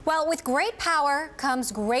Well, with great power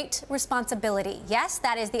comes great responsibility. Yes,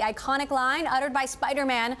 that is the iconic line uttered by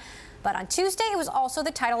Spider-Man. But on Tuesday, it was also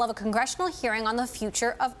the title of a congressional hearing on the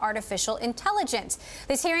future of artificial intelligence.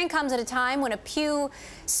 This hearing comes at a time when a Pew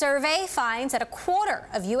survey finds that a quarter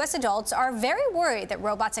of U.S. adults are very worried that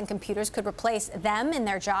robots and computers could replace them in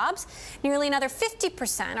their jobs. Nearly another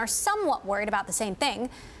 50% are somewhat worried about the same thing.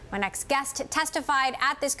 My next guest testified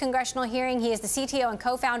at this congressional hearing. He is the CTO and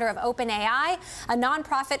co-founder of OpenAI, a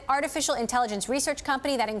nonprofit artificial intelligence research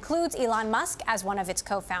company that includes Elon Musk as one of its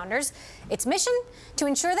co-founders. Its mission? To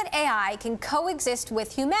ensure that AI can coexist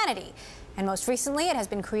with humanity. And most recently, it has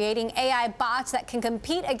been creating AI bots that can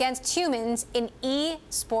compete against humans in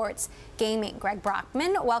esports gaming. Greg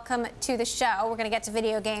Brockman, welcome to the show. We're going to get to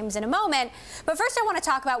video games in a moment. But first, I want to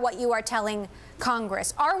talk about what you are telling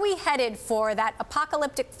Congress. Are we headed for that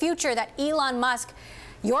apocalyptic future that Elon Musk,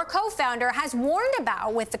 your co-founder, has warned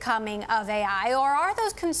about with the coming of AI? Or are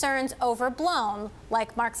those concerns overblown,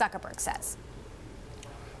 like Mark Zuckerberg says?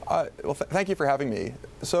 Well, thank you for having me.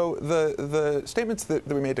 So the statements that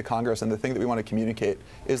we made to Congress and the thing that we want to communicate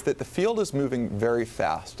is that the field is moving very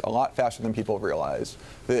fast, a lot faster than people realize,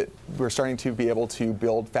 that we're starting to be able to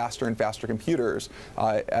build faster and faster computers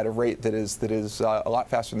at a rate that is a lot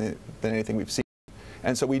faster than anything we've seen.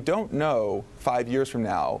 And so we don't know 5 years from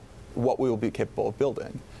now what we will be capable of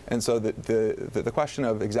building. And so the question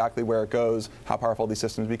of exactly where it goes, how powerful these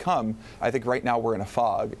systems become, I think right now we're in a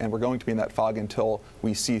fog, and we're going to be in that fog until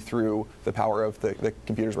we see through the power of the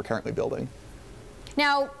computers we're currently building.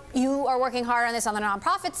 Now, you are working hard on this on the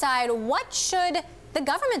nonprofit side. What should the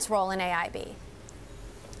government's role in AI be?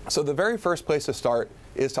 So the very first place to start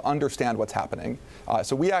is to understand what's happening.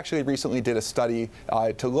 So we actually recently did a study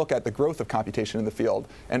to look at the growth of computation in the field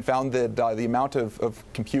and found that the amount of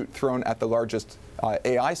compute thrown at the largest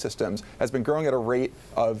AI systems has been growing at a rate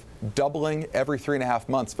of doubling every 3.5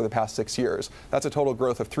 months for the past 6 years. That's a total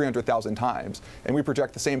growth of 300,000 times. And we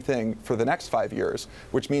project the same thing for the next 5 years,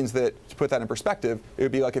 which means that, to put that in perspective, it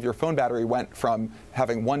would be like if your phone battery went from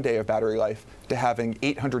having 1 day of battery life to having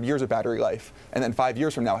 800 years of battery life, and then 5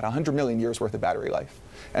 years from now had 100 million years worth of battery life.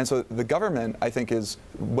 And so the government, I think, is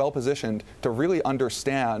well positioned to really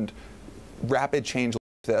understand rapid change like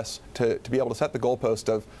this, to be able to set the goalpost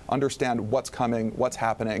of understand what's coming, what's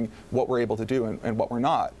happening, what we're able to do, and what we're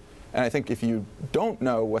not. And I think if you don't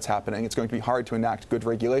know what's happening, it's going to be hard to enact good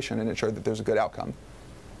regulation and ensure that there's a good outcome.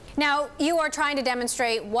 Now, you are trying to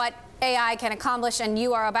demonstrate what AI can accomplish, and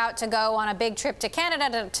you are about to go on a big trip to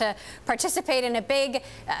Canada to participate in a big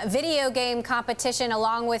video game competition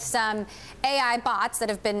along with some AI bots that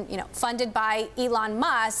have been, funded by Elon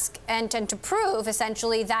Musk, and to prove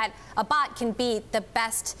essentially that a bot can beat the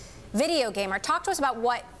best video gamer. Talk to us about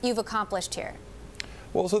what you've accomplished here.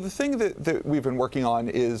 Well, so the thing that we've been working on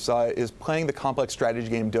is playing the complex strategy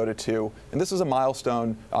game Dota 2. And this is a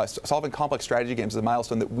milestone. Solving complex strategy games is a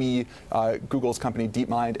milestone that we, Google's company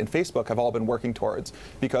DeepMind, and Facebook have all been working towards.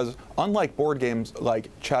 Because unlike board games like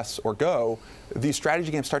chess or Go, these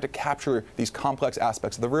strategy games start to capture these complex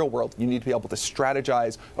aspects of the real world. You need to be able to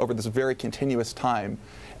strategize over this very continuous time.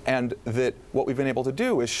 And that what we've been able to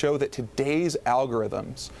do is show that today's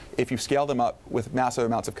algorithms, if you scale them up with massive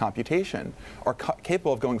amounts of computation, are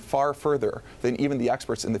capable of going far further than even the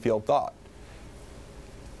experts in the field thought.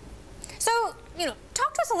 So,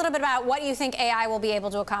 talk to us a little bit about what you think AI will be able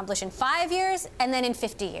to accomplish in 5 years and then in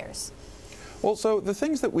 50 years. Well, so the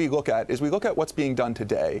things that we look at is we look at what's being done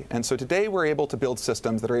today. And so today we're able to build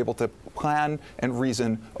systems that are able to plan and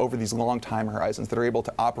reason over these long time horizons, that are able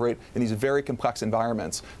to operate in these very complex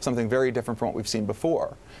environments, something very different from what we've seen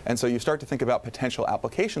before. And so you start to think about potential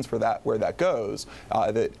applications for that, where that goes.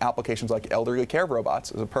 That applications like elderly care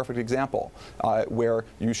robots is a perfect example, where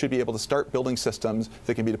you should be able to start building systems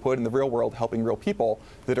that can be deployed in the real world, helping real people,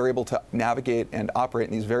 that are able to navigate and operate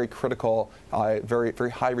in these very critical,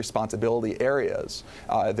 very high responsibility areas.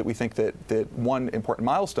 That we think that one important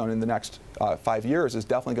milestone in the next 5 years is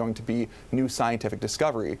definitely going to be new scientific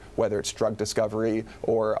discovery, whether it's drug discovery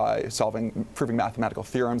or proving mathematical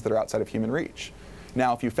theorems that are outside of human reach.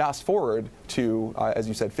 Now, if you fast forward to, as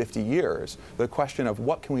you said, 50 years, the question of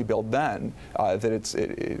what can we build then,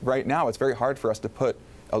 right now it's very hard for us to put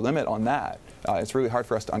a limit on that. It's really hard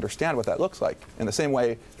for us to understand what that looks like. In the same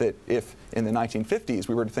way that if in the 1950s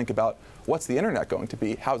we were to think about what's the internet going to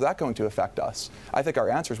be, how's that going to affect us, I think our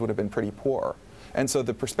answers would have been pretty poor. And so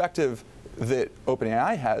the perspective that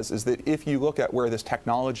OpenAI has is that if you look at where this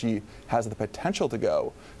technology has the potential to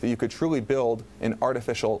go, that you could truly build an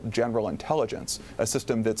artificial general intelligence, a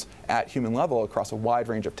system that's at human level across a wide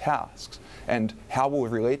range of tasks. And how will we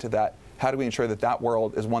relate to that? How do we ensure that that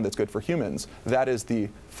world is one that's good for humans? That is the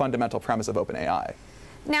fundamental premise of OpenAI.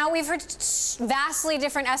 Now, we've heard vastly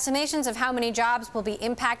different estimations of how many jobs will be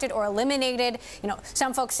impacted or eliminated. You know,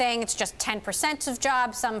 some folks saying it's just 10% of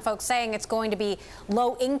jobs, some folks saying it's going to be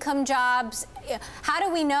low-income jobs. How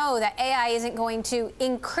do we know that AI isn't going to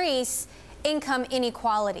increase income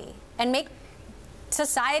inequality and make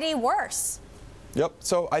society worse? Yep.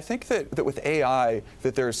 So I think that with AI,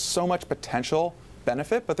 that there's so much potential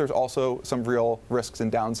benefit, but there's also some real risks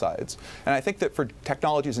and downsides. And I think that for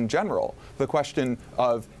technologies in general, the question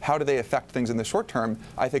of how do they affect things in the short term,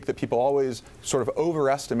 I think that people always sort of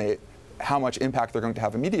overestimate how much impact they're going to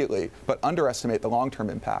have immediately, but underestimate the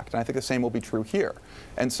long-term impact. And I think the same will be true here.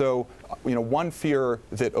 And so, one fear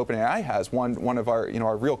that OpenAI has, one of our,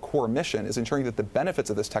 our real core mission is ensuring that the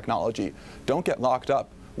benefits of this technology don't get locked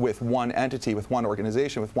up with one entity, with one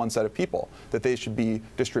organization, with one set of people, that they should be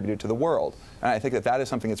distributed to the world. And I think that is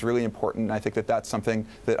something that's really important, and I think that that's something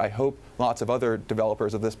that I hope lots of other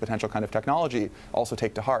developers of this potential kind of technology also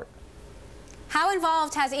take to heart. How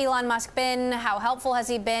involved has Elon Musk been? How helpful has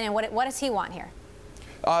he been? And what does he want here?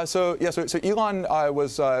 So Elon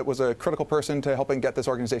was a critical person to helping get this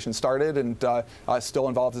organization started, and still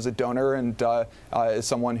involved as a donor, and is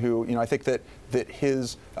someone who I think that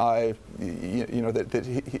his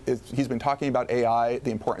he's been talking about AI,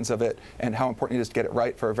 the importance of it, and how important it is to get it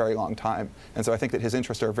right for a very long time. And so I think that his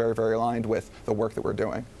interests are very, very aligned with the work that we're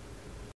doing.